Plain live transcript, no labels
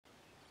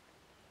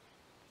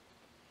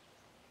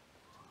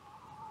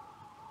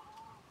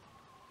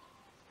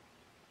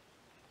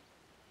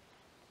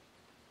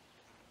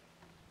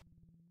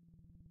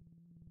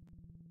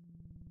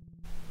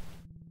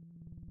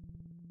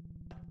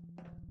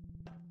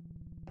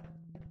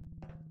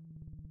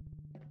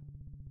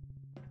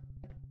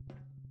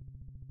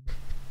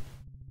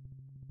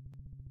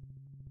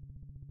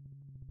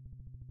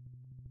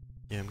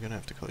I'm gonna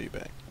have to call you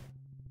back.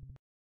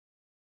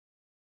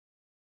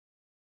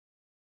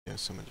 Yeah,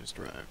 someone just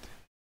arrived.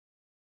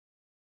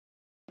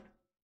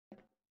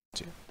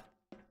 See ya.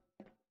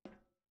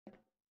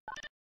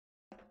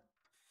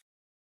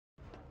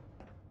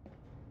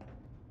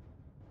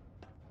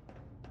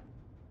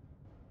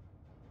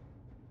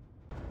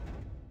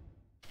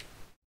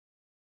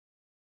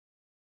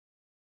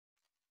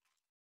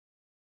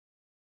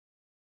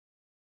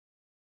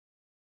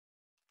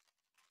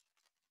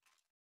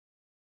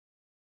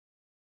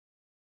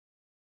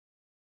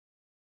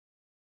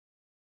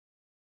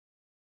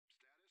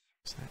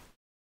 What's that?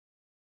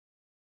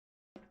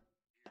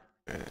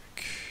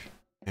 Back.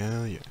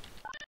 Hell yeah.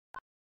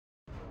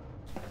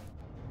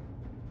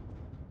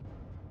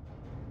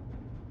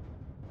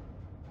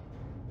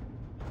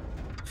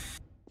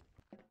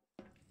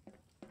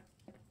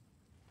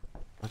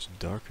 Much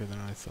darker than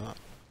I thought.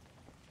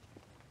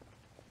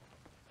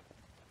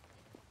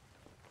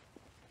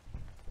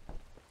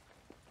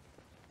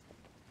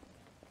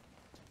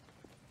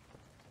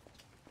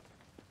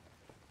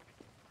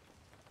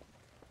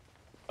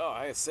 Oh,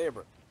 hey,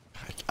 Saber.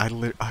 I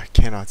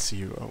cannot see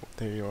you. Oh,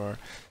 there you are.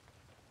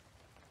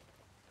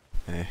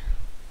 Hey.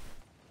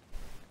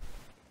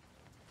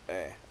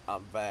 Hey,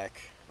 I'm back.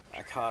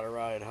 I caught a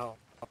ride home.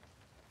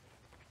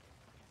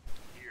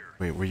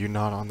 Wait, were you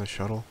not on the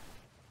shuttle?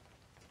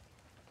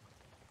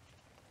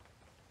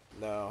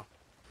 No,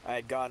 I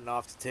had gotten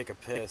off to take a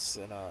piss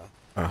and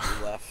we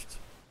left.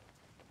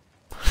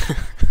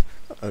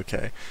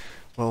 Okay.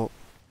 Well,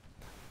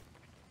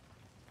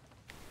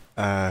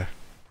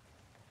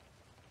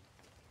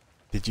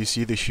 did you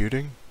see the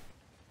shooting?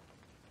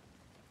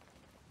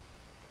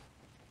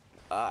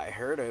 I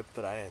heard it,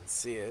 but I didn't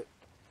see it.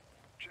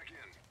 Check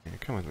in. Yeah,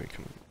 come with me,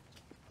 come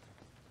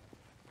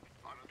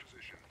on. On a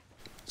position.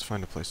 Let's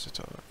find a place to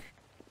talk.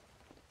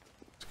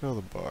 Let's go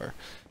to the bar.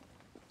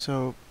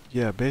 So,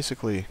 yeah,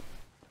 basically,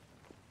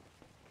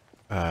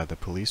 the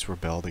police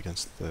rebelled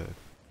against the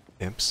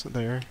imps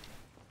there.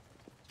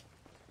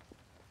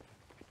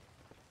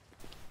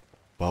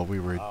 While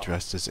we were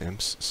dressed as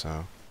imps,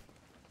 so...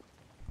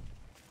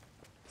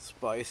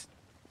 Spice.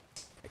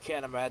 I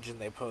can't imagine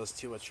they pose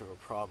too much of a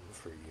problem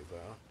for you,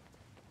 though.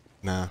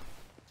 Nah.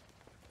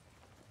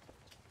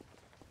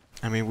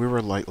 I mean, we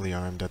were lightly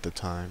armed at the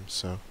time,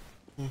 so...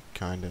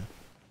 kinda.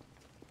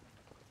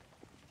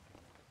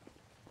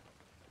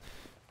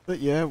 But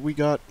yeah, we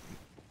got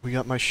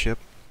my ship,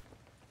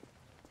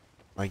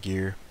 my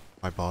gear,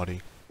 my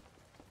body.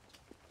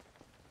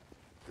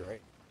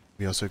 Great.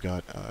 We also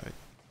got,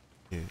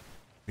 yeah,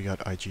 we got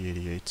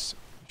IG-88's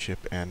ship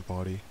and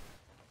body.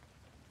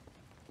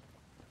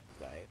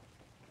 Right.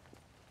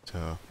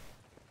 So,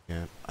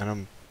 yeah, I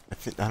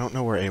don't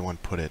know where A1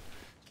 put it.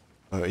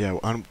 But yeah,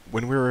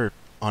 when we were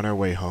on our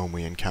way home,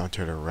 we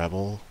encountered a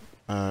rebel,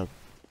 like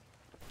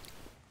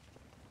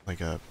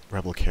a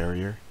rebel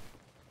carrier.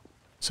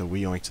 So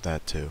we yoinked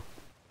that too.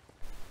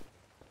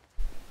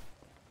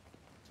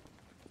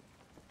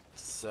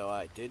 So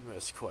I did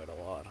miss quite a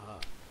lot, huh?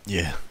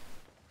 Yeah.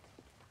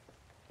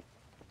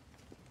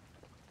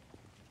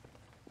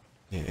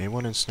 Yeah,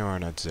 A1 and Snow are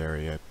not there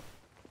yet.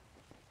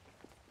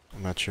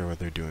 I'm not sure what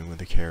they're doing with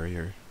the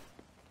carrier.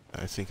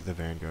 I think the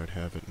Vanguard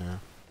have it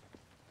now.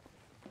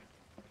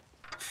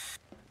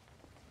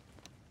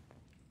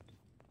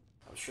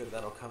 I'm sure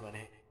that'll come in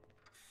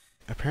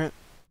handy.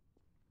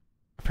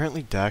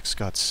 Apparently Dax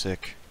got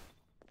sick.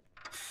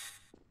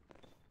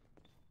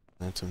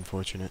 That's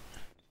unfortunate.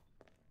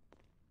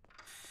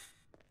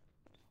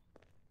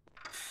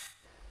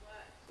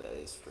 That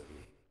is pretty.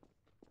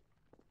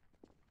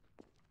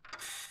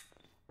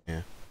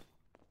 Yeah.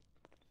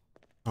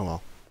 Oh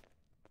well.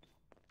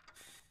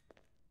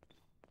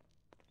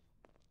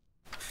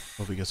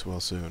 Hope he gets well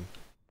soon.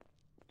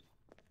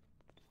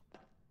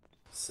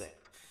 Same.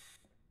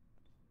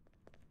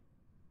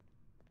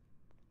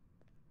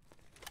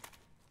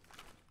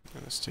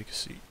 Let's take a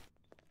seat.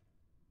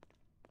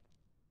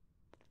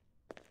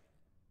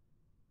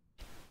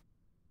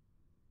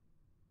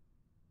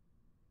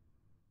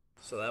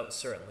 So that was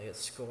certainly a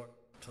score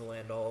to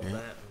land all of that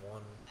in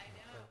one.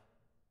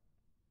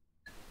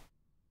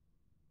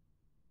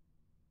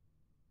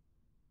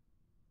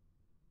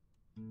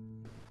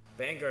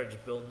 Vanguard's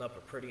building up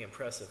a pretty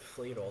impressive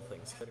fleet, all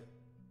things considered.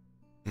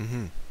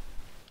 Mm-hmm.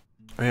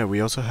 Oh yeah,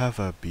 we also have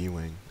a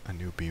B-Wing, a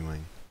new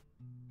B-Wing.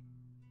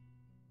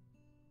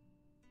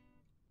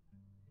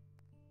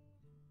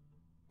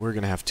 We're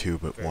gonna have two,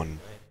 but one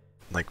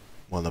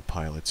of the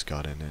pilots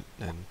got in it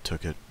and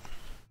took it.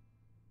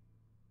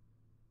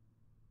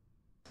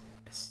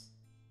 Nice.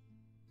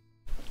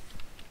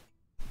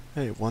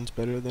 Hey, one's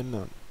better than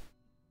none.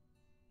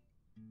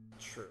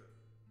 True.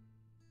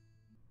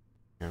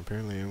 Yeah,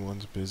 apparently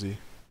one's busy.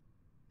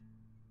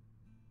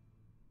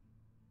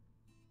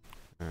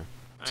 Yeah,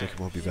 looks like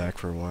we'll be back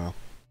for a while.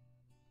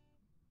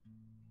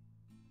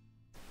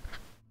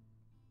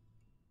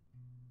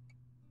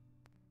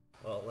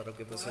 Well, that'll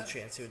give us a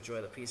chance to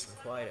enjoy the peace and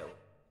quiet.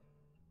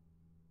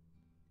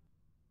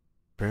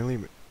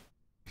 Apparently,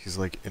 he's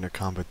like in a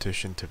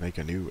competition to make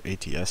a new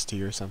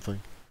ATST or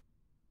something.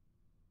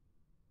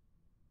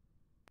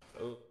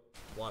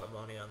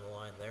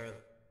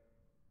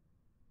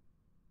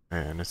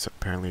 And it's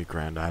apparently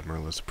Grand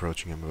Admiral is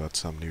approaching him about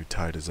some new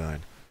tie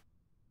design.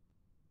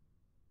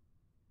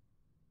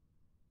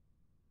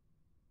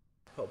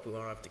 Hope we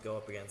won't have to go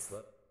up against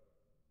that.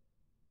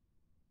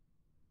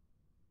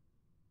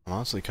 I'm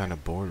honestly kind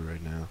of bored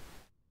right now.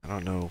 I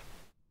don't know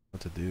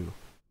what to do.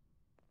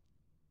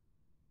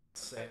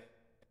 Same.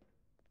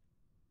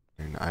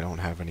 And I don't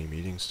have any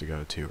meetings to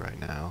go to right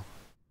now.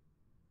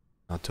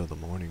 Not till the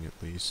morning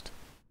at least.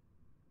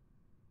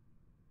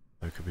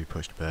 That could be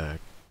pushed back.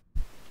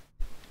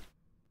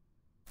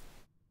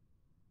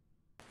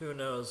 Who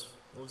knows?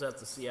 We'll just have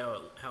to see how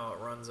it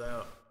runs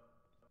out.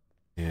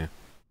 Yeah.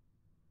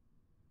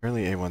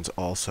 Apparently A1's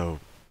also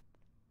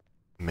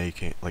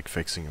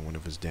fixing one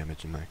of his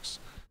damaged mechs.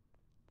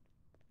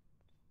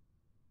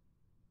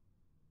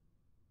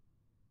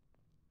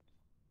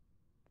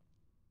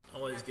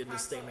 Always good to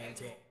stay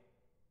maintained.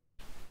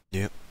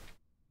 Yep.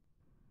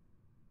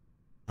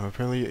 Oh,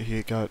 apparently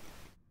he got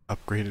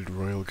upgraded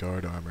Royal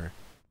Guard armor.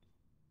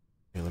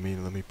 Yeah, let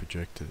me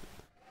project it.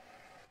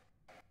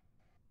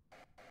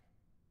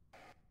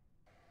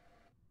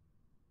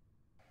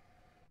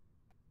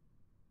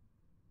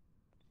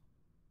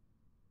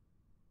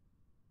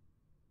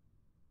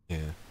 Yeah.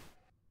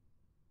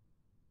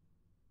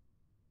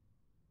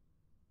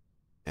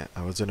 Yeah,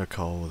 I was in a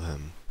call with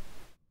him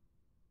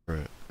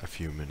for a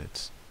few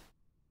minutes.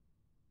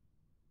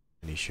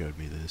 And he showed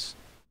me this.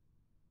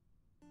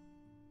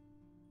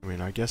 I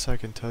mean, I guess I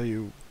can tell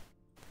you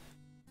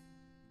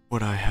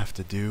what I have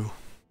to do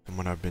and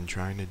what I've been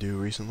trying to do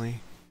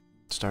recently.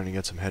 Starting to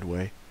get some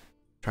headway.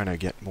 Trying to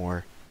get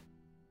more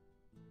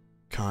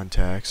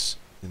contacts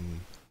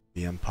in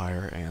the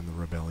Empire and the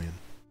Rebellion.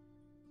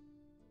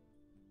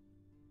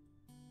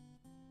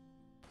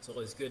 It's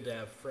always good to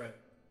have friends.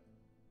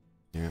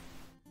 Yeah.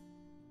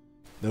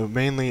 Though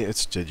mainly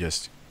it's to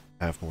just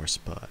have more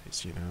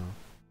spies, you know?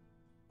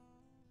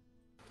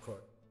 Of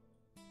course.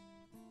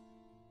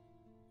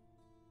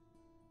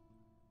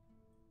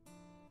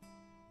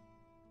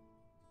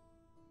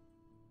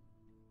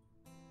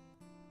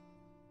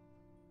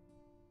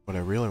 What I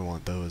really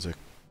want though is a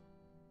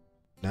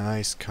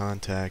nice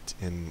contact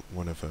in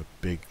one of a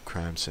big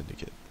crime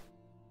syndicate.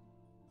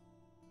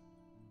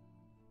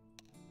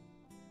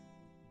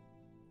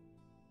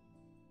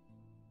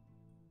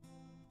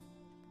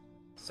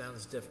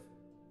 Sounds different.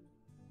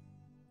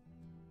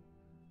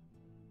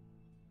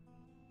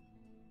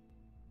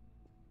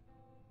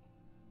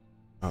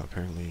 Oh,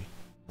 apparently,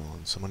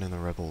 someone in the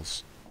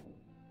rebels,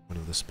 one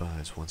of the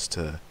spies, wants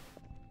to.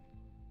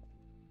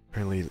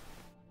 Apparently,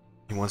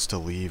 he wants to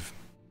leave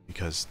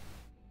because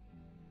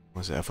he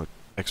wants to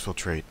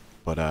exfiltrate.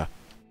 But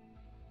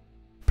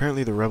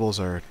apparently the rebels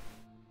are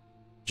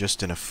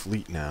just in a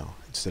fleet now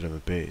instead of a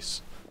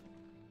base.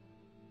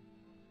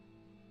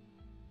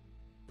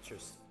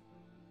 Interesting.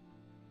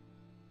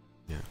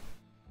 Yeah.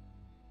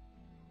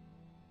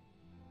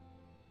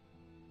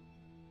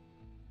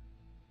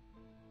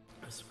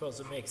 I suppose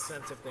it makes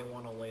sense if they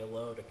want to lay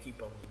low to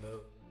keep on the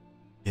move.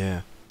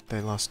 Yeah,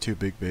 they lost 2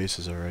 big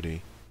bases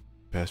already,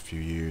 past few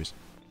years.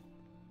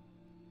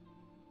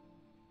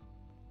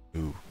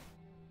 Ooh.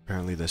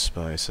 Apparently this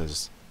spy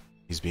says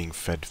he's being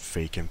fed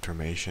fake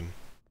information,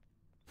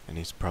 and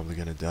he's probably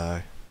gonna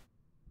die.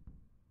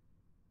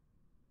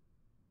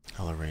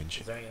 I'll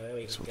arrange Is there any way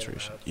we can get him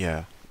exfiltration. out?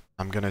 Yeah,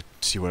 I'm gonna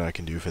see what I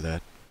can do for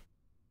that.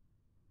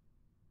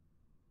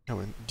 Oh,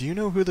 and do you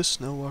know who the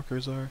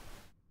Snowwalkers are?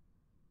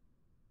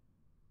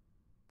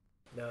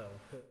 No.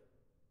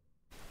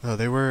 Oh,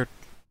 they were...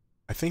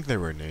 I think they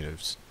were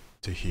natives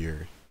to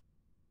here.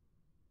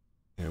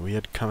 Yeah, we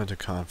had come into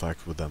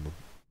conflict with them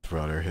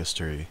throughout our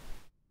history.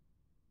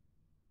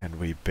 And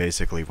we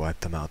basically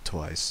wiped them out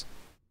twice.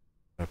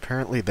 But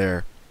apparently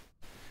they're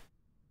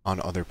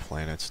on other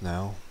planets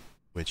now,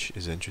 which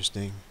is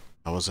interesting.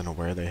 I wasn't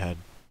aware they had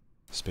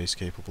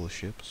space-capable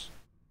ships.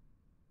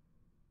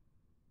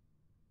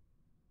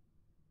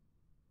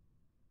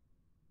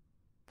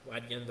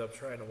 Why'd you end up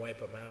trying to wipe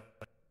them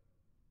out?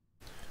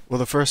 Well,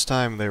 the first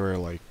time they were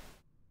like...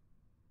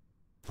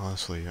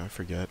 Honestly, I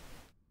forget.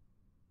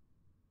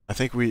 I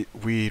think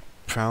we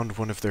found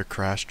one of their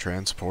crashed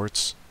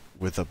transports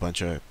with a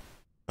bunch of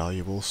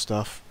valuable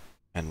stuff,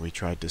 and we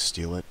tried to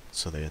steal it,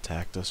 so they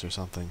attacked us or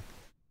something.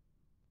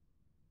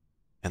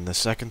 And the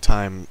second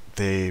time,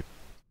 they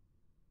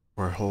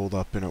were holed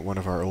up in one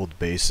of our old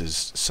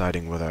bases,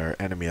 siding with our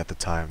enemy at the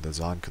time, the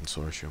Zon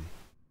Consortium.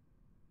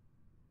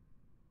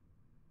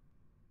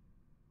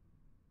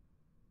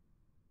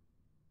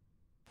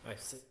 I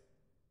see.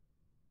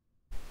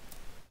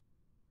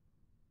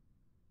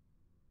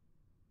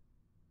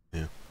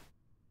 Yeah.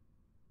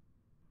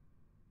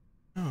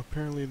 Oh,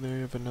 apparently they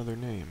have another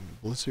name.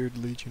 Blizzard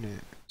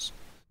Legionnaires.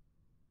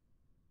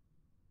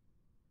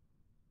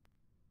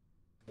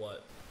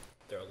 What?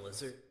 They're a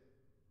lizard?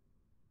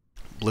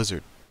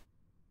 Blizzard.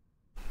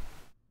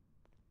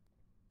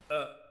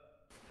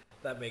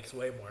 That makes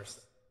way more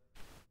sense.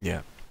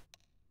 Yeah.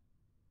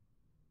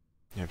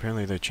 Yeah,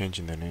 apparently they're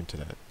changing their name to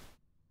that.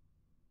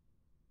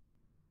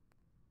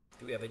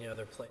 Do we have any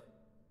other play?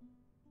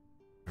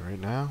 Right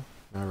now?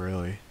 Not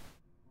really.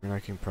 I mean,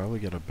 can probably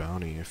get a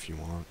bounty if you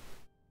want.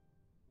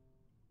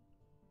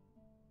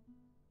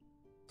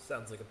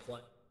 Sounds like a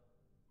plan.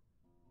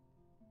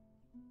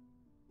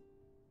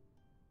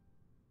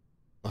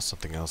 Unless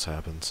something else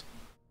happens.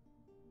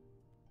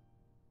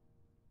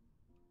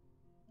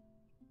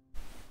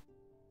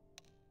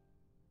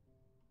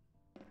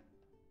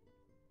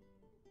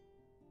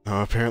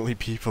 Oh, apparently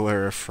people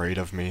are afraid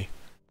of me.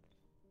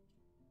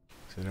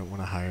 They don't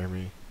want to hire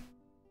me.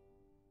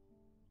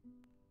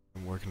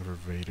 I'm working for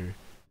Vader.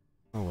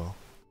 Oh well.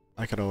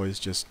 I could always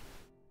just...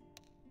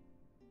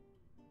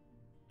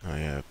 Oh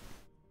yeah.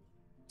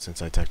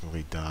 Since I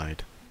technically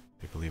died.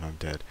 They believe I'm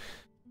dead.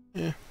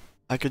 Yeah.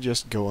 I could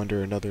just go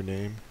under another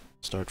name.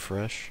 Start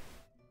fresh.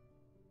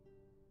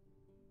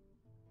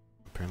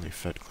 Apparently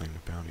Fett claimed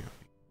a bounty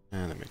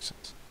on me. That makes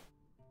sense.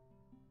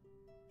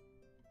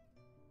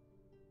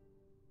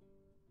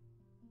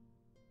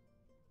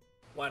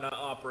 Why not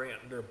operate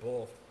under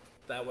both?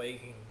 That way you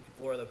can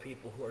lure the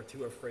people who are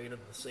too afraid of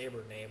the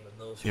Saber name and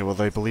those who Yeah, well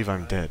they want to believe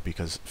I'm die. dead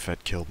because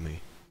Fett killed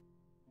me.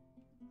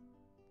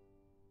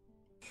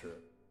 Sure.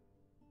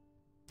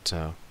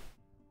 So,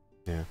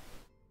 yeah.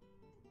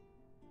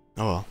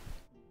 Oh well.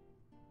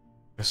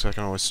 Guess I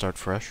can always start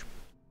fresh.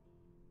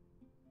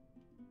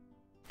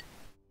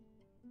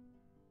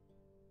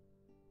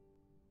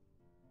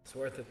 It's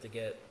worth it to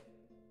get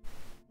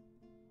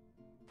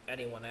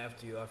anyone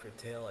after you off your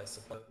tail, I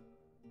suppose.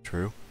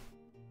 True.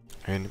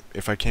 And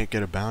if I can't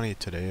get a bounty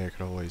today, I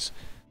could always...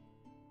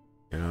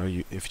 You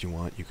know, if you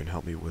want, you can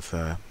help me with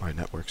my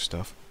network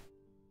stuff.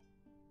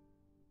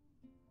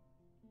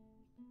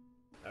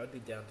 I would be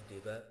down to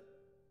do that.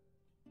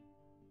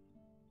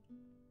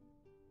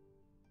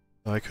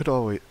 I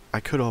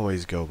could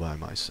always go by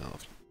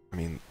myself. I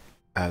mean,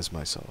 as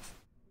myself.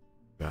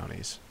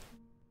 Bounties.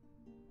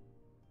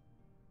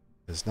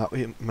 There's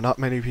not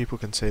many people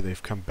can say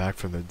they've come back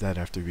from the dead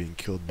after being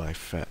killed by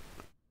Fett.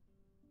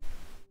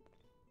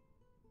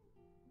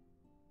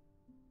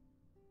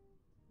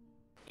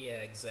 Yeah,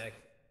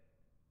 exactly.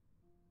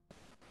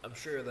 I'm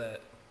sure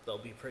that they'll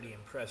be pretty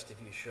impressed if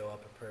you show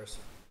up in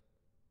person.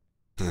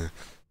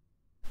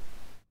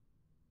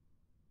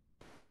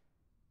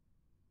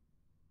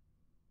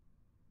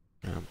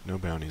 No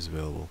bounties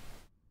available.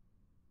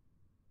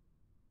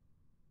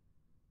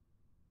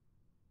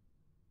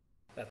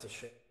 That's a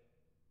shame.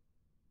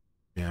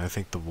 Yeah, I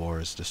think the war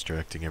is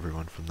distracting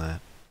everyone from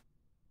that.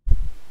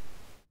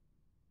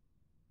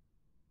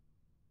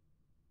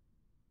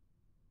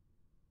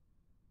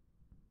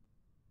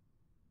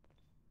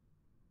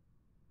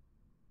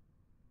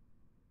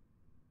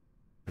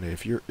 And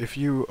if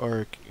you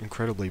are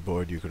incredibly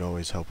bored, you could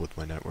always help with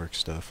my network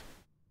stuff.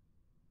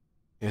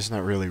 It's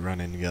not really run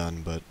and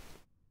gun, but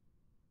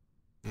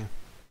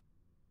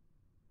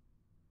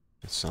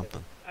it's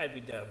something. I'd be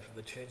down for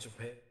the change of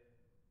pay.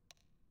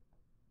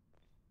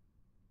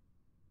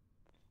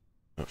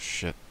 Oh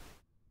shit.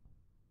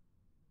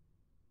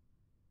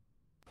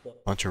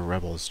 What? Bunch of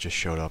rebels just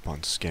showed up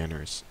on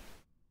scanners.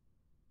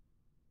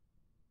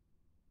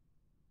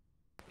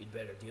 You'd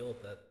better deal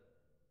with that.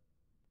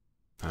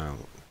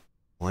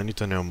 Well, I need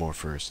to know more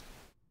first.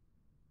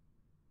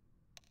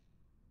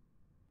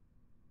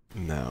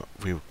 No,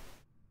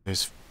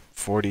 there's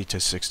 40 to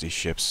 60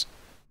 ships,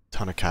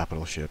 ton of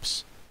capital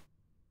ships.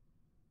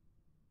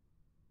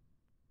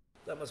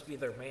 That must be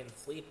their main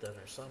fleet then,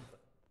 or something.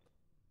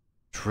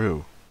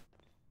 True.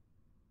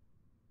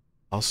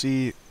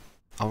 I'm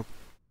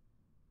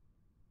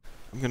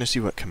gonna see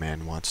what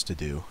Command wants to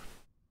do.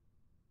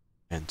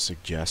 And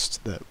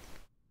suggest that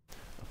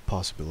a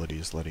possibility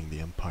is letting the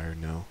Empire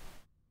know.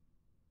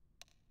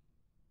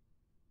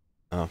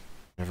 Oh,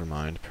 never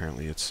mind.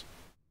 Apparently it's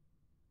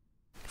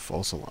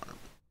false alarm.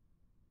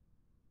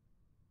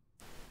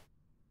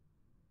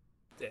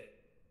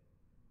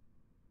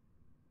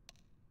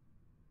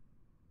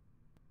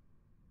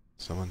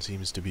 Someone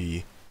seems to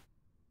be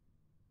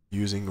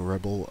using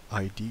rebel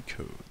ID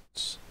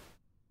codes.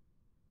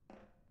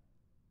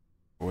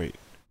 Wait,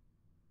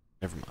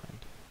 never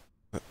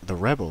mind. The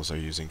rebels are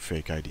using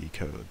fake ID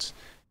codes.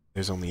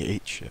 There's only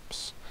 8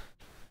 ships.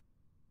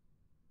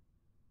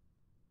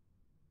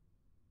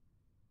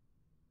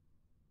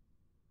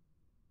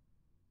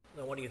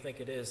 Now, what do you think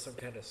it is? Some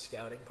kind of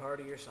scouting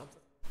party or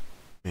something?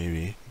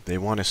 Maybe. They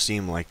want to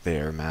seem like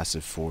they're a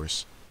massive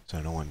force, so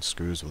no one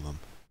screws with them.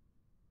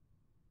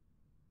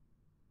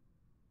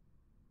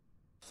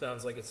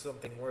 Sounds like it's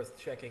something worth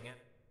checking out.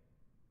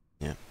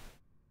 Yeah.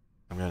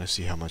 I'm gonna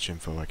see how much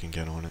info I can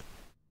get on it.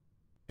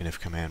 And if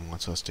Command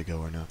wants us to go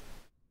or not.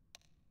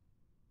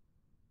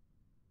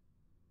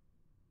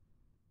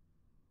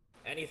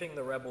 Anything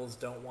the rebels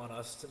don't want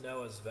us to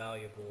know is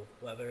valuable,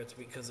 whether it's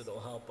because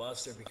it'll help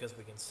us or because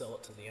we can sell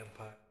it to the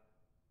Empire.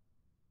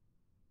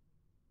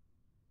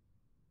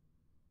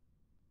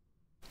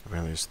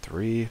 Well, there's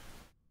 3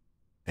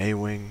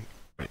 A-Wing...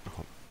 Wait, hold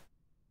on.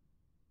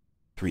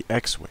 3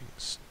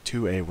 X-Wings,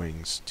 2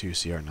 A-Wings, 2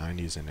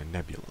 CR-90s, and a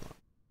Nebula.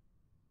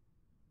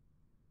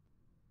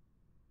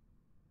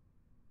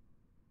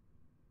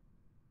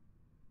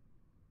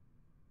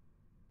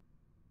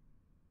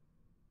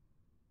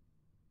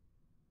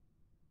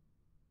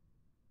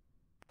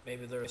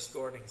 Maybe they're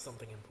escorting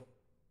something important.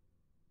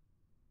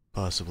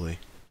 Possibly.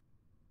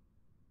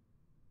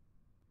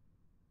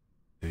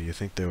 Do you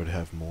think they would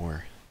have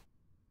more?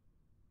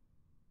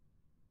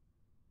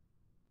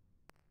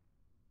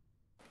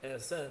 In a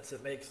sense,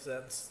 it makes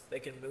sense. They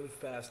can move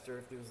faster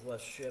if there's less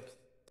ships.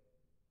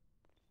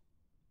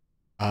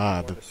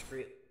 Ah, More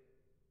discreet.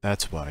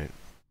 that's why.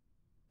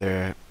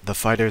 The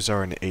fighters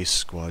are an ace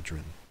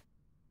squadron.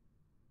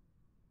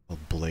 A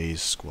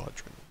blaze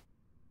squadron.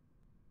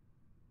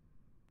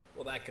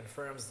 Well, that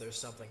confirms there's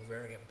something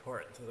very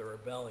important to the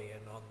rebellion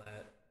on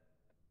that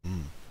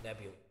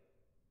nebula.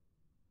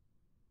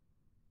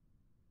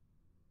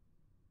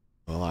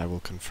 Well, I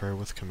will confer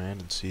with command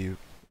and see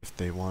if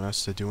they want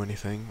us to do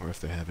anything or if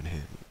they have in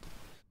hand.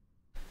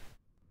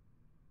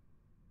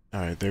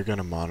 Alright, they're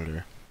gonna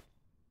monitor.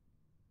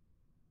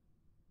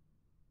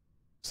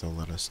 So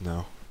let us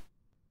know.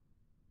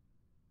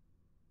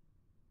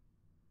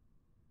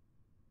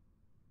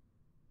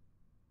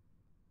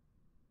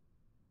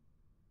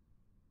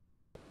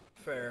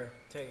 Fair.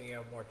 Taking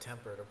a more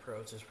tempered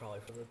approach is probably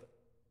for the...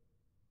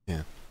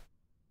 Yeah.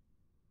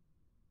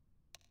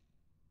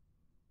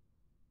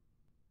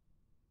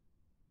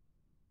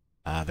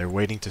 They're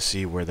waiting to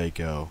see where they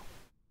go,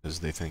 because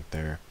they think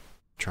they're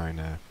trying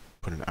to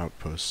put an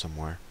outpost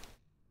somewhere.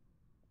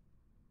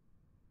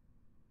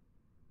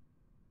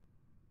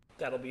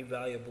 That'll be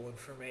valuable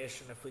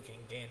information if we can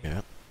gain it.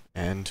 Yep.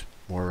 And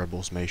more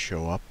rebels may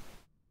show up.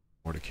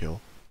 More to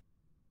kill.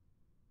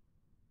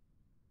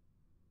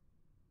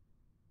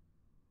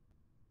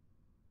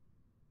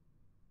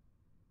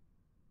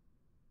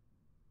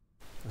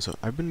 So,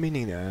 I've been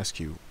meaning to ask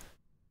you,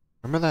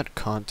 remember that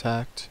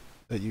contact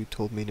that you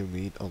told me to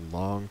meet a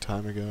long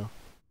time ago?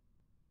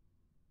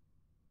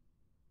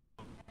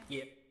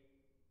 Yeah.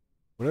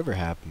 Whatever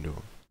happened to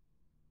him?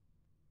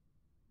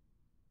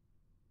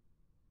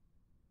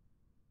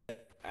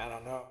 I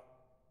don't know.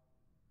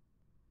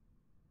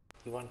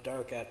 He went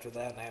dark after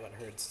that, and I haven't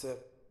heard since.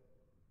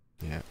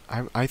 Yeah,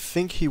 I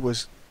think he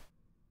was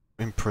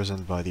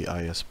imprisoned by the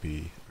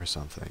ISB or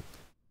something.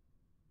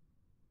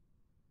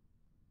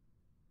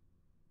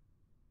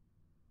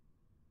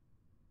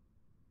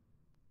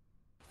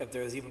 If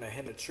there's even a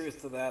hint of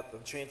truth to that,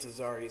 then chances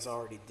are he's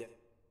already dead.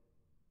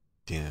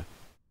 Yeah.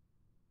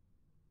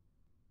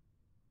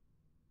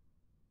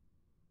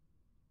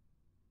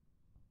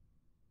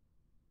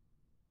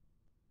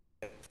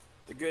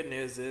 The good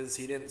news is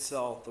he didn't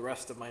sell the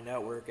rest of my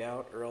network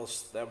out, or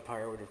else the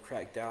Empire would have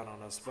cracked down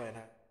on us by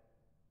now.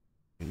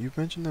 You've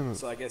mentioned them.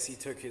 So I guess he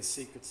took his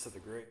secrets to the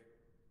grave.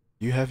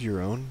 You have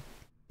your own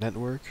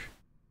network?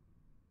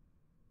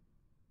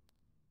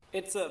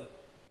 It's a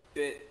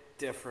bit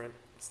different.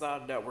 It's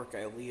not a network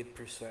I lead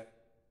per se.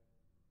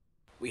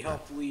 We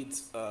help lead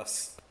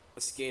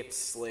escaped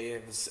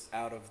slaves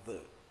out of the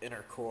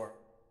inner core.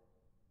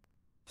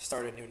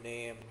 Start a new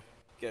name,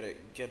 get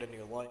a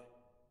new life.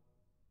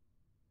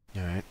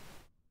 Alright.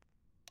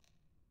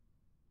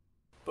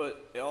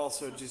 But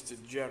also, just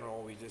in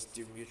general, we just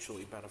do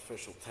mutually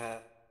beneficial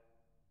tasks.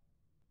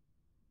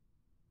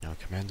 Now,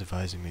 command's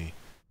advising me.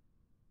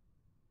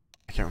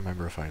 I can't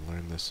remember if I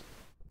learned this.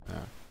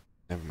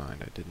 Never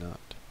mind, I did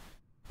not.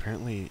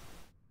 Apparently,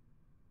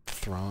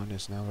 Thrawn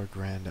is now our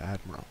Grand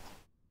Admiral.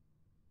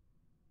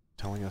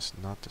 Telling us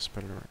not to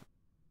spread it around.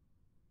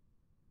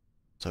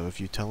 So if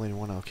you tell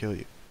anyone, I'll kill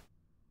you.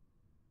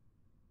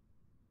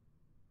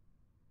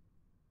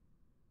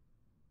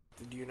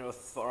 Did you know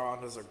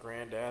Thrawn is a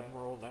Grand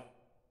Admiral now?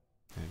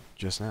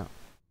 Just now.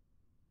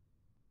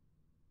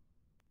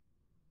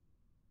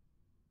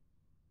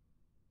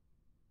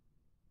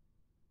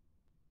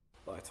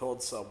 Well, I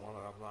told someone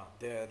I'm not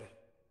dead.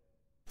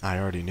 I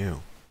already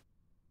knew.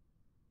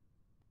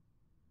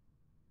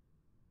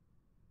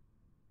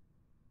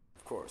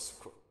 Of course, of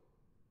course.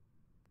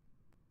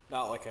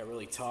 Not like I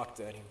really talked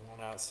to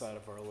anyone outside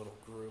of our little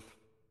group.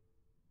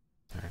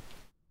 Alright.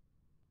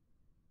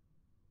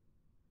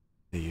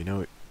 Hey, you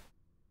know, it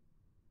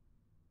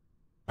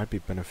might be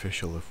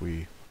beneficial if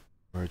we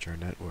merge our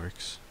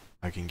networks.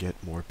 I can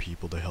get more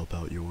people to help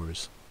out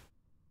yours.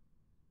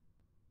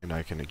 And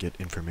I can get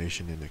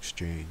information in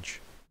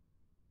exchange.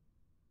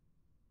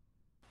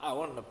 I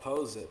wouldn't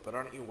oppose it, but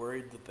aren't you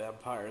worried that the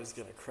Empire is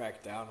going to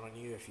crack down on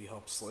you if you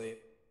help slave?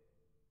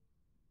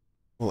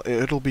 Well,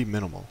 it'll be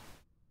minimal.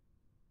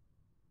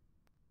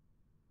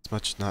 As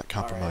much as not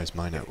compromise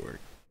my okay. network.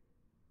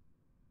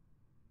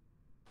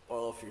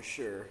 Well, if you're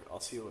sure, I'll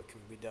see what can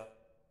be done.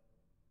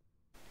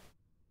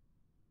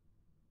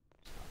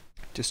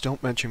 Just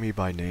don't mention me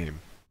by name.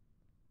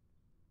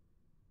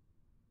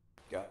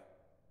 Got it.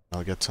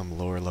 I'll get some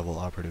lower level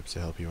operatives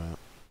to help you out.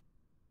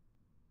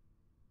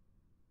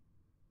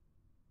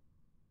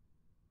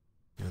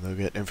 You know, they'll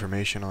get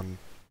information on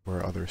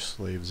where other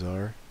slaves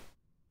are.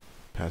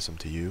 Pass them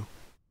to you.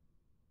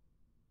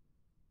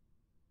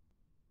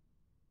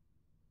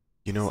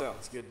 You know,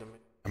 Sounds good to me.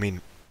 I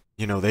mean,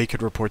 you know, they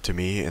could report to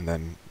me and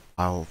then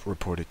I'll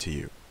report it to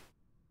you.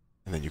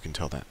 And then you can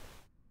tell them.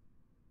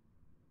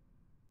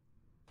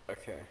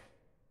 Okay.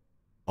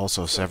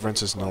 Also, Sounds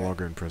Severance like a is no plan.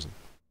 longer in prison.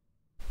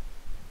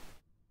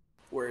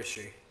 Where is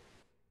she?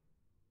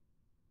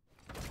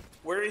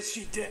 Where is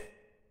she dead?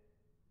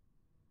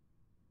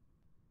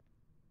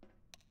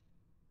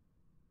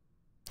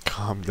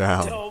 Calm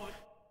down. Tell me.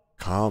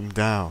 Calm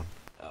down.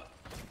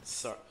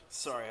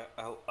 Sorry,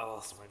 I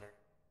lost my nerve.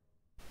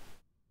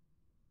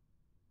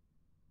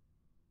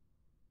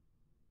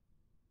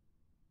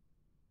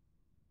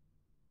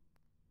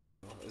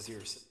 As you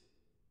were saying.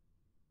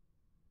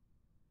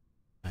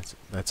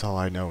 That's all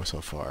I know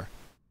so far.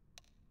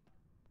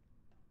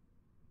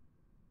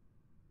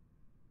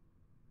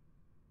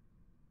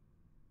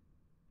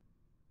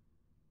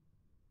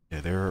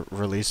 Yeah, they were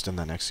released and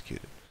then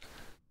executed.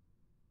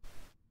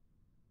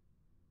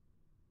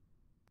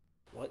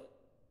 What?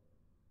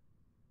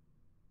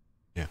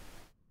 Yeah.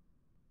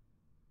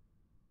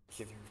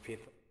 Can you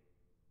repeat that?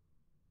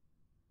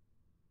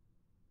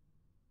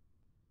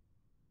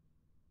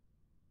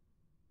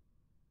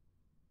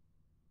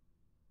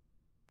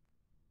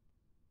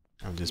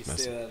 I'm just Can you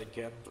messing. say that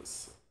again,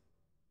 please?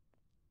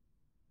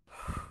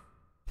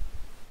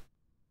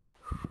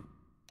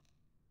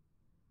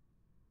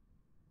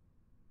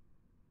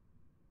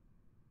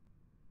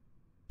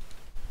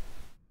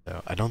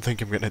 So I don't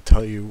think I'm gonna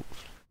tell you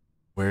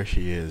where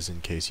she is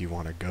in case you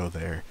want to go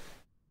there.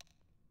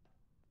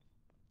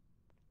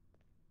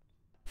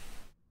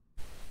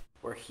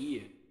 Where he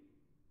is?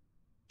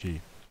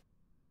 Gee.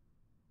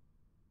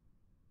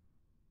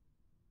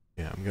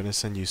 Yeah, I'm gonna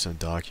send you some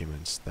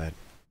documents that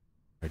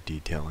are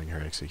detailing her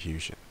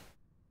execution.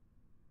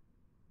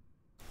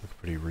 Look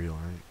pretty real,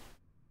 right?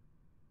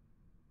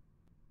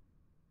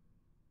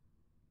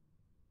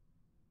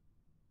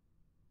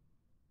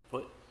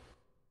 What?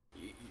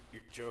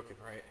 You're joking,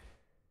 right?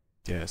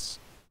 Yes.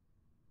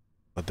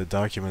 But the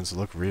documents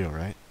look real,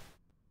 right?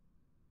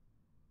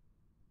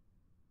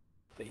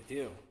 They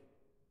do.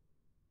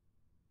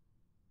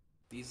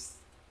 They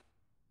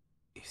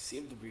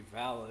seem to be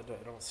valid.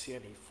 I don't see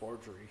any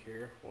forgery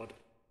here. What?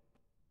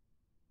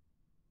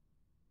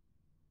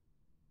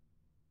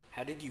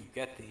 How did you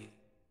get these?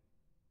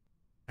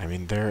 I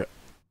mean, they're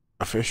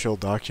official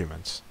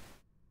documents.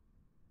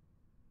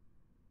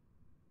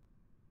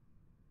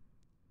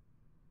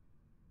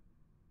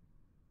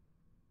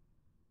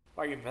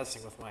 Why are you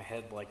messing with my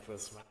head like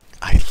this, man?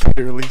 I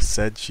literally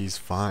said she's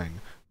fine,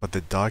 but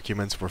the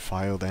documents were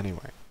filed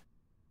anyway.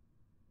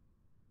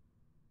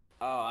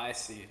 Oh, I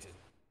see. You did.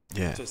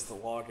 Yeah. Just to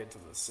log into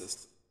the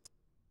system.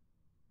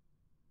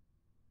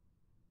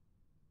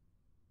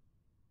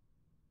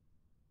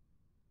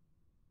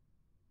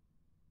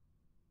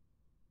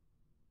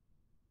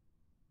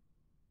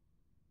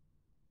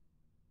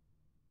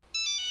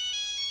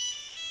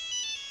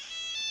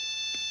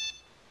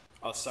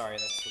 Oh, sorry,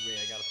 that's for me.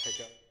 I gotta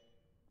pick up.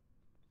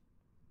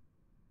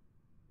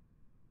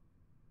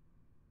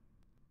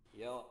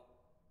 Yell.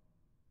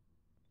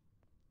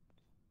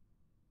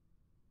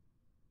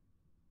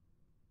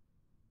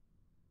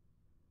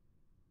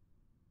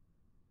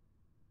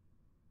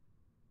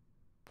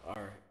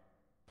 Alright.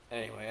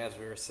 Anyway, as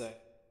we were saying.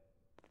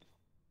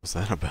 What's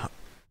that about?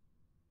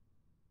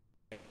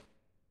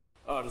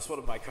 Oh, just one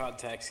of my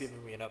contacts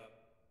giving me an up.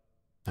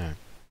 Alright.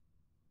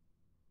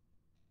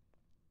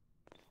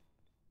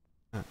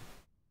 Huh.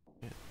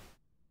 Yeah.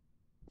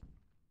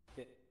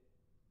 Yeah.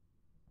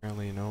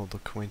 Apparently an old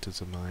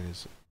acquaintance of mine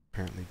is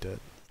apparently dead.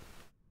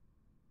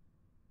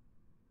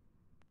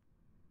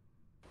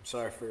 I'm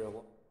sorry for your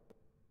loss.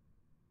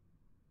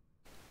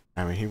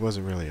 I mean, he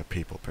wasn't really a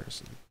people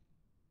person.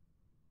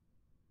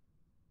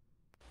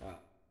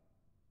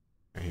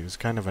 He was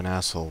kind of an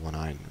asshole when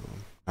I knew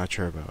him. Not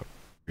sure about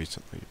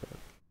recently, but...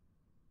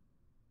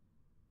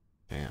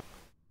 Damn.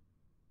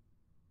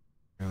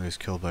 Apparently he was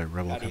killed by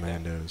rebel How'd he die?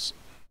 commandos.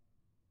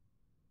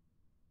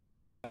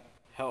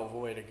 Hell of a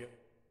way to go.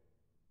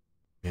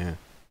 Yeah.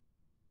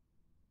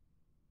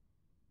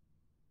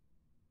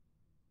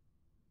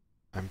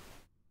 I'm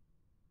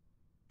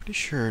pretty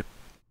sure...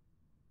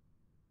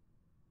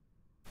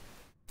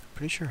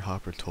 Pretty sure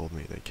Hopper told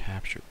me they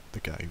captured the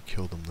guy who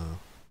killed him, though.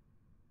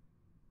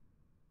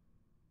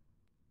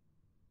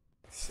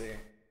 Let's see.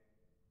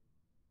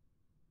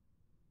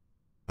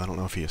 I don't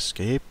know if he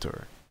escaped,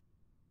 or...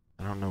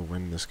 I don't know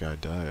when this guy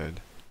died.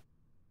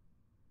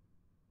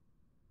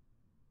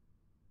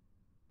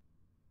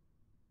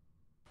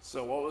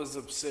 So what was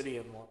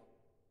Obsidian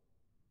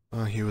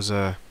one? He was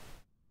a...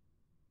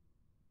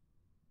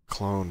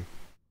 clone.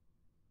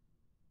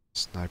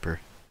 Sniper.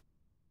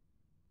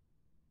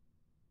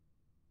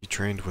 He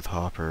trained with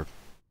Hopper,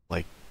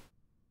 like,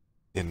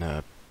 in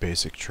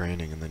basic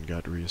training and then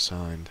got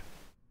reassigned.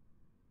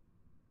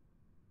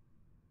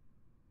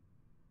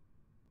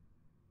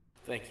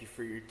 Thank you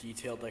for your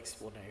detailed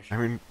explanation. I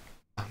mean,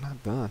 I'm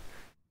not done.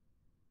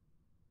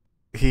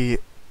 I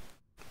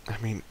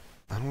mean,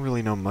 I don't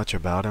really know much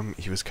about him.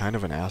 He was kind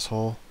of an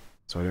asshole,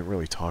 so I didn't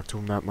really talk to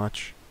him that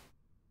much.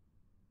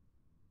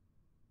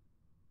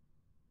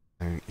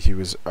 And he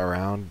was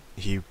around,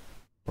 he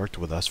worked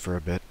with us for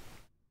a bit.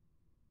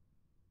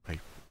 Like,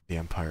 the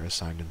Empire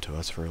assigned him to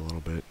us for a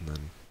little bit, and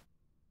then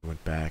he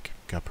went back,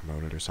 got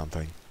promoted or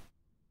something.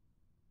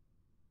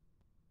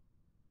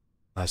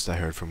 Last I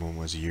heard from him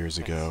was years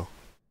ago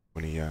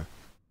when he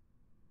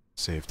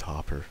saved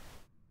Hopper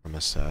from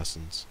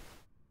assassins.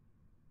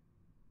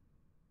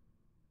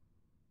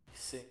 I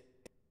see.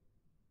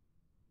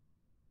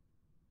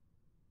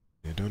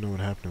 I don't know what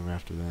happened to him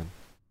after then.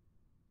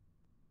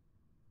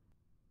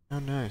 Oh,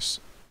 nice.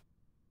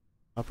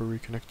 Hopper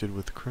reconnected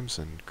with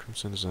Crimson.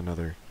 Crimson is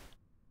another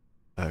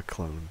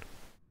clone.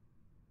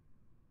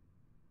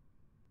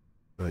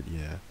 But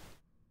yeah.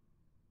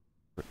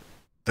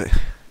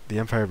 The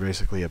Empire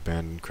basically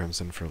abandoned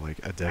Crimson for like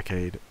a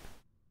decade.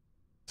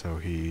 So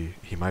he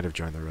might have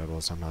joined the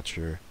rebels, I'm not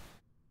sure.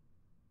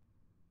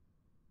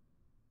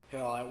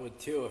 Hell, I would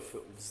too if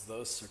it was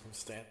those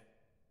circumstances.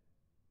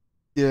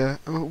 Yeah,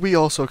 we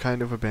also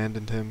kind of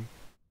abandoned him.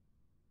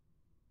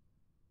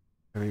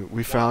 I mean,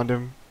 we found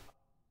him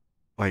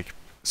like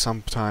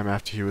sometime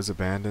after he was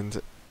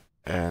abandoned,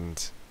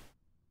 but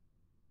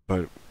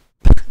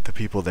the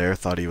people there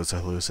thought he was a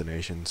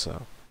hallucination,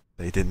 so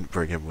they didn't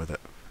bring him with it.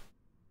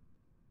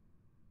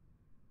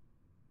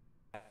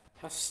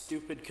 How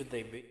stupid could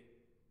they be?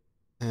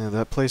 Yeah,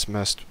 that place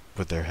messed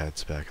with their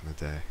heads back in the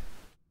day.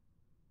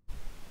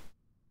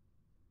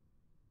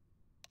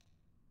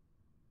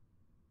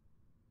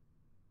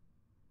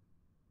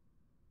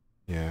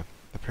 Yeah,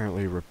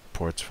 apparently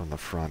reports from the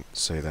front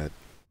say that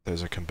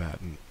there's a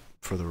combatant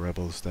for the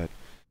rebels that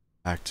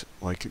act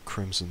like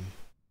Crimson.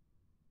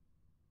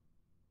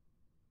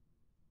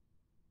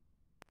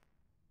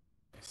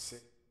 I see.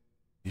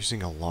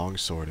 Using a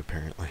longsword,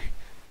 apparently.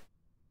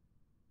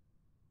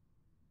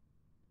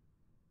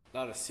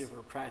 Not a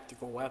super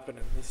practical weapon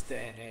in this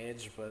day and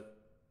age, but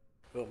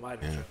it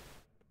might have.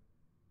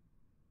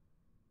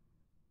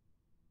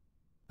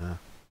 Yeah.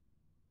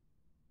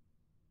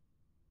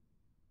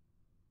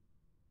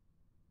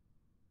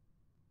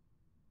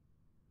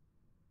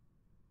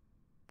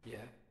 Yeah.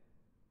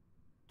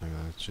 Yeah.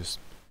 It's just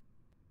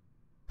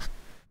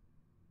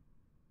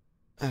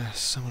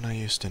someone I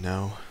used to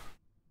know.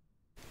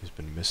 He's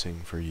been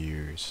missing for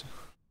years.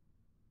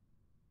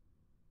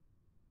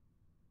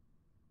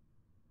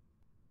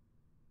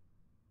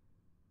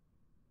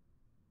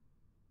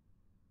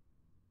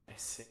 I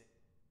see.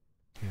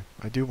 Yeah,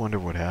 I do wonder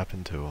what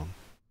happened to him.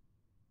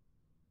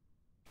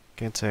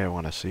 Can't say I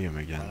want to see him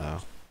again, Why though.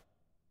 not?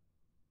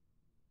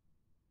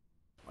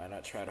 Why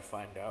not try to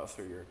find out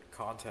through your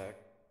contact?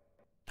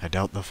 I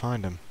doubt they'll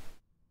find him.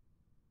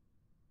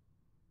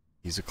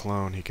 He's a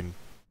clone, he can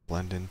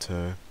blend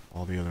into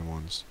all the other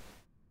ones.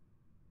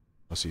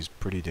 Plus he's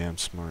pretty damn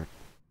smart.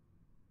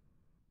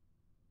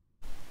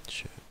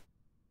 Shit.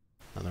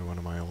 Another one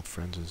of my old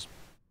friends is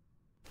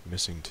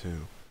missing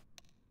too.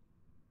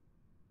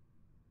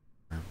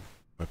 Our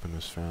weapon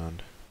was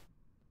found.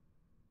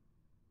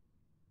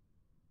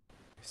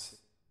 I see.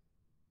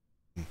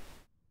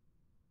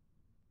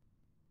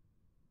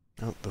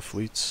 Oh, the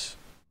fleet's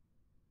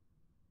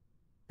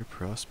your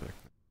prospect.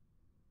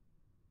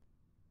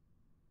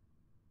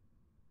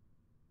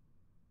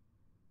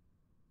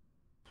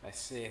 I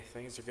see.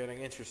 Things are getting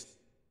interesting.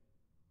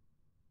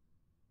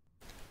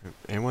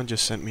 Anyone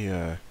just sent me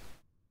a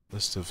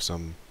list of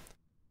some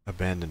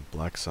abandoned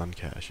Black Sun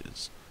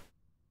caches.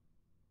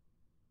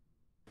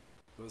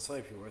 Those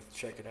might be worth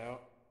checking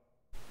out.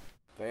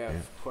 They have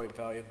Yeah. quite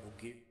valuable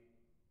gear.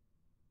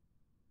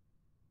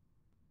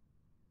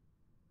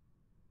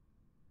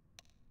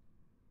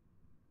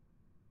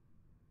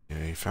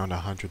 Yeah, he found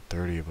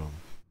 130 of them.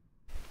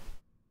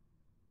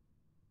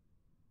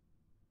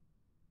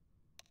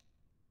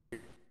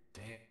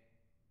 Damn.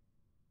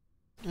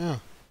 Yeah,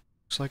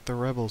 looks like the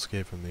rebels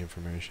gave him the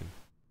information.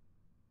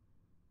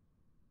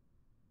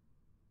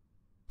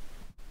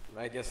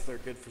 I guess they're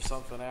good for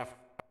something after.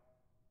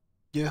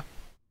 Yeah.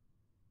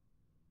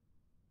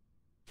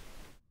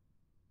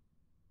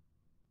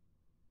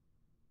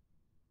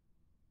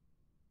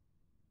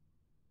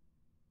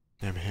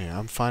 I mean, hey,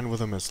 I'm fine with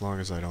them as long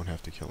as I don't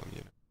have to kill them, you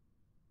know.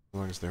 As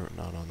long as they're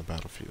not on the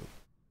battlefield.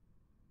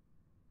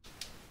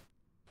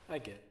 I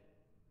get it.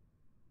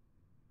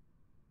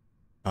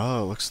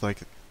 Oh, it looks like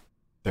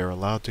they're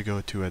allowed to go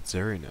to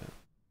Adzeri now.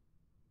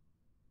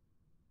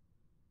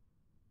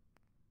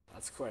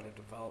 That's quite a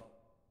development.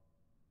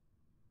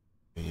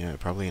 Yeah,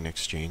 probably in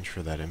exchange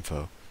for that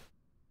info.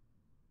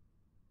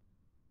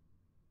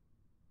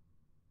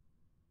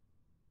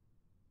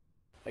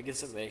 I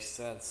guess it makes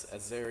sense,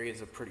 as Azeri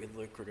is a pretty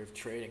lucrative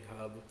trading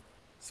hub,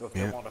 so if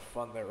Yeah. they want to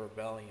fund their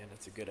rebellion,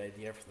 it's a good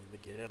idea for them to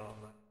get in on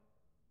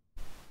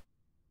that.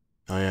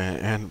 Oh yeah,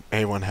 and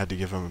A1 had to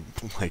give him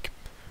like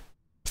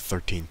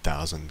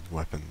 13,000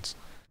 weapons.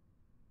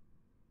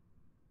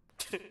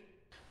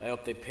 I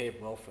hope they paid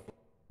well for them.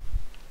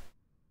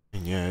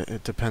 And yeah,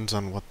 it depends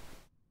on what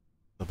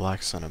the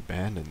Black Sun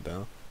abandoned,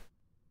 though.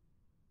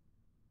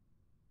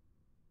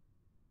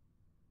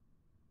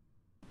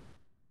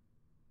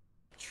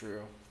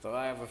 True. Though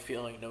I have a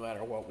feeling no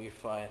matter what we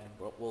find,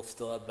 we'll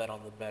still have been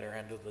on the better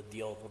end of the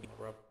deal than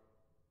the rebel.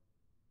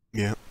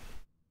 Yeah.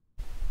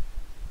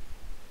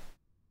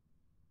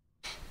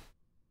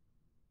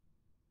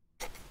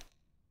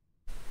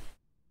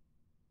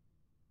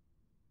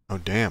 Oh,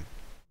 damn.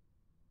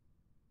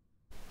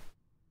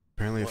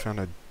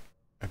 Apparently I found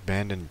a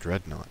abandoned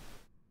dreadnought.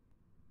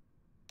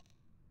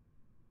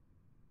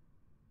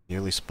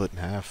 Nearly split in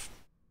half.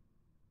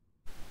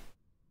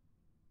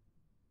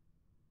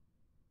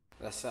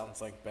 That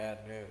sounds like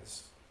bad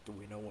news. Do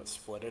we know what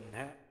split it in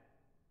half?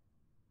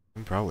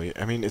 Probably.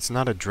 I mean, it's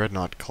not a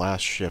dreadnought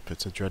class ship,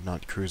 it's a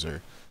dreadnought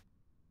cruiser.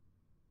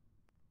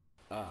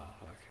 Ah,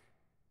 okay.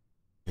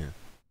 Yeah.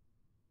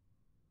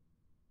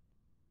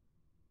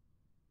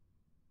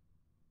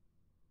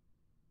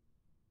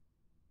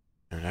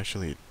 And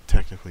actually,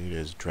 technically it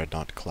is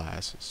dreadnought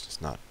class, it's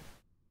just not,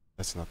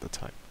 that's not the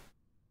type.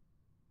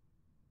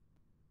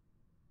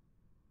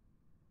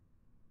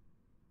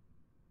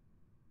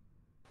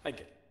 I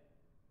get it.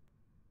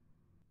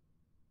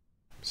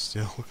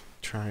 Still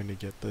trying to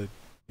get the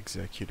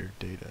executor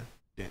data.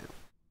 Damn.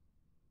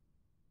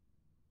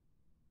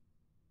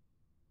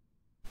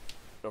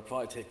 It'll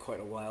probably take quite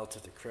a while to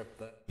decrypt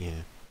that.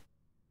 Yeah.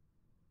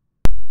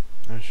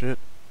 Oh shit,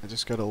 I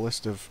just got a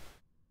list of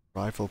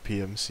rifle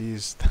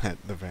PMCs that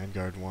the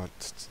Vanguard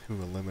wants to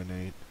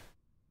eliminate.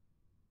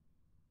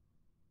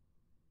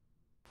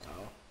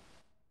 Oh.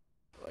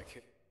 Like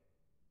it.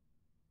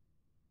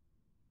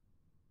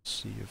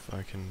 See if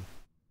I can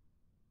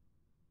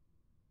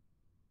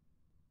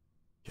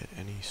get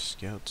any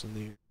scouts in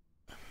the air.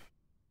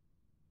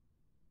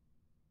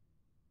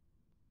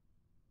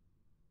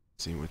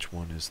 See which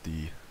one is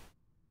the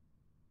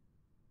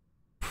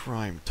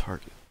prime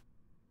target.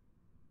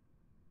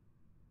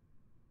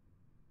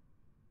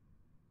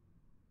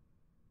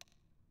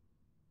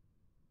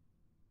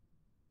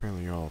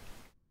 Apparently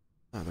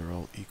they're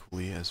all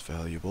equally as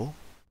valuable.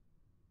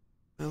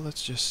 Well,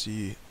 let's just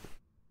see.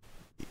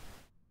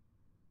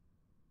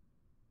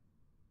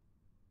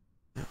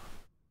 Yeah.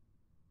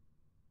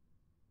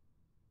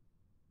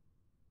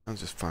 I'll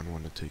just find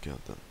one to take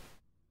out then.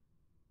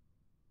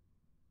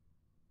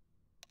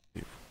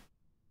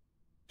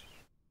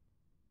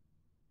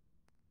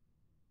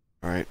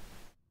 Alright.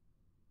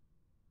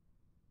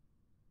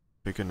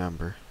 Pick a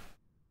number.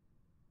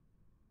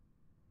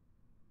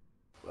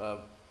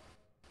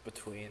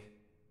 Between.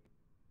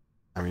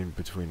 I mean,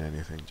 between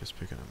anything, just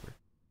pick a number.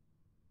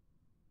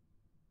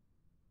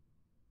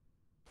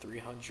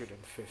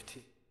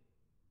 350.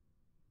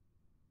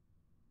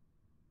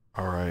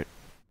 Alright.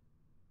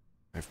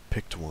 I've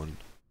picked one.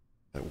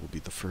 That will be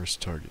the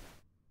first target.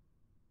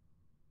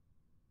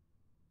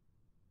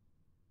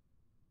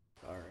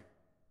 Alright.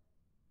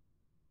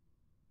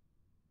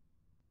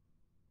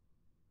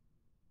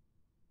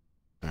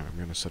 Alright, I'm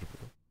gonna set up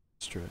a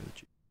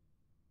strategy.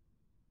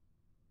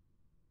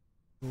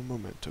 Un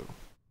momento.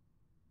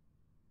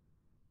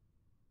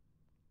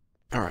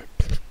 Alright.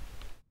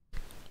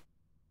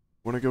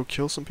 Wanna go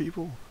kill some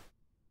people?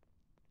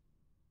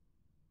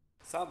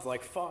 Sounds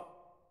like fun.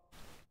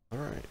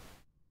 Alright.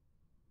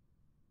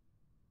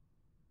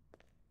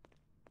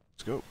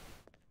 Let's go.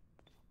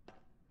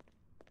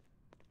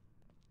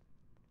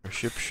 Our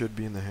ship should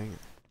be in the hangar.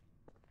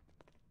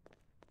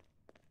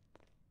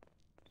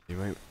 You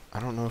might, I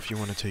don't know if you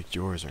want to take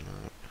yours or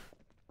not.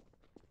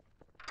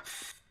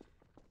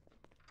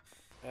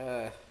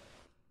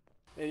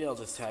 Maybe I'll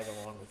just tag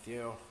along with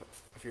you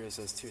if yours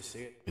says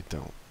 2-seat. It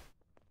don't.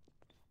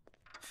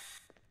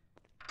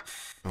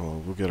 Oh,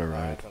 well, we'll get a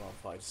ride. Then I'll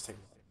probably just take.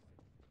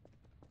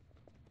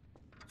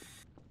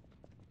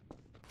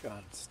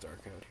 God, it's dark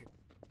out here.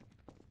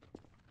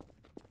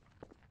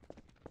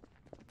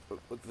 But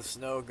with the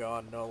snow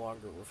gone, no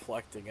longer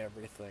reflecting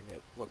everything,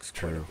 it looks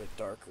quite a True. bit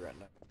darker at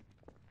night.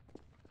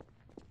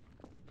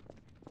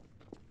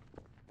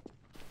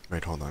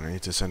 Wait, hold on. I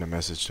need to send a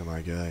message to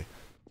my guy.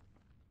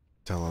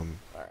 Tell him,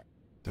 Alright.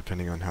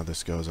 depending on how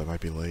this goes, I might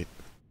be late.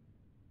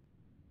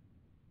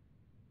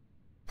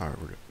 Alright,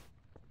 we're good.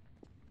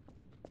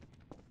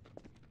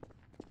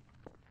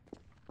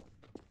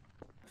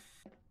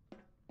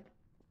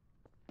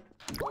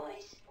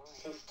 Voice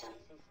system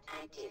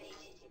activated.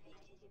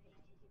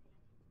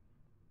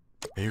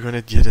 Are you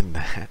gonna get in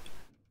that?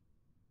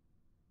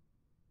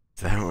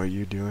 Is that what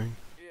you're doing?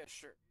 Yeah,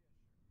 sure.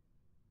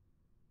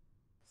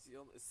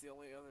 It's the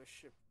only other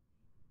ship.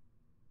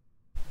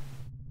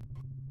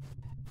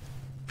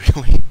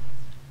 Really?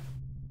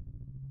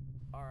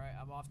 Alright,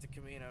 I'm off to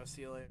Camino.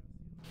 See you later.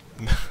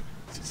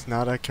 It's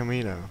not a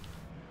Camino.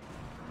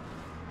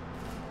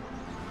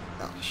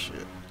 Oh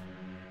shit.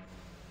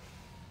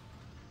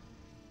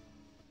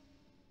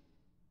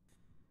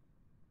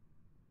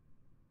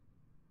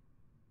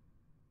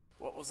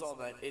 What was all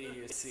that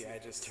idiocy I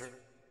just heard?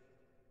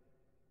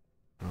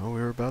 Oh, we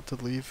were about to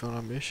leave on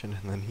a mission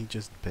and then he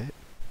just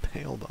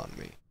bailed on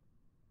me.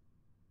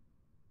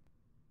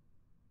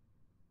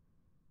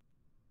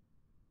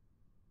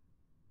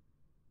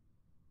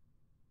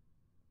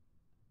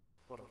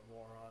 What a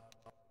moron.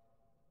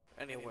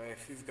 Anyway,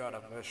 if you've got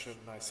a mission,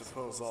 I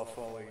suppose I'll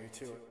follow you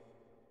to it.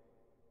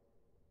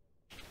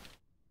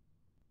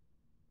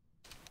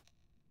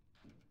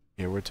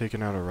 Yeah, we're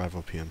taking out a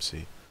rival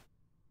PMC.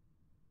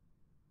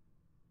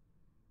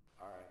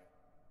 Alright.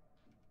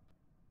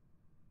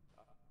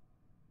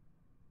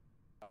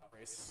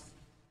 Race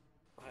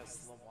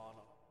has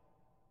Lamana.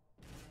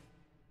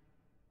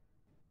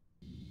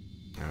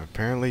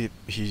 Apparently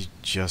he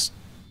just...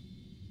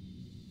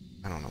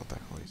 I don't know what the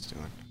hell he's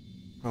doing.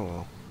 Oh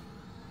well.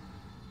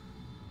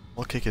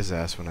 I'll kick his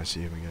ass when I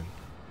see him again.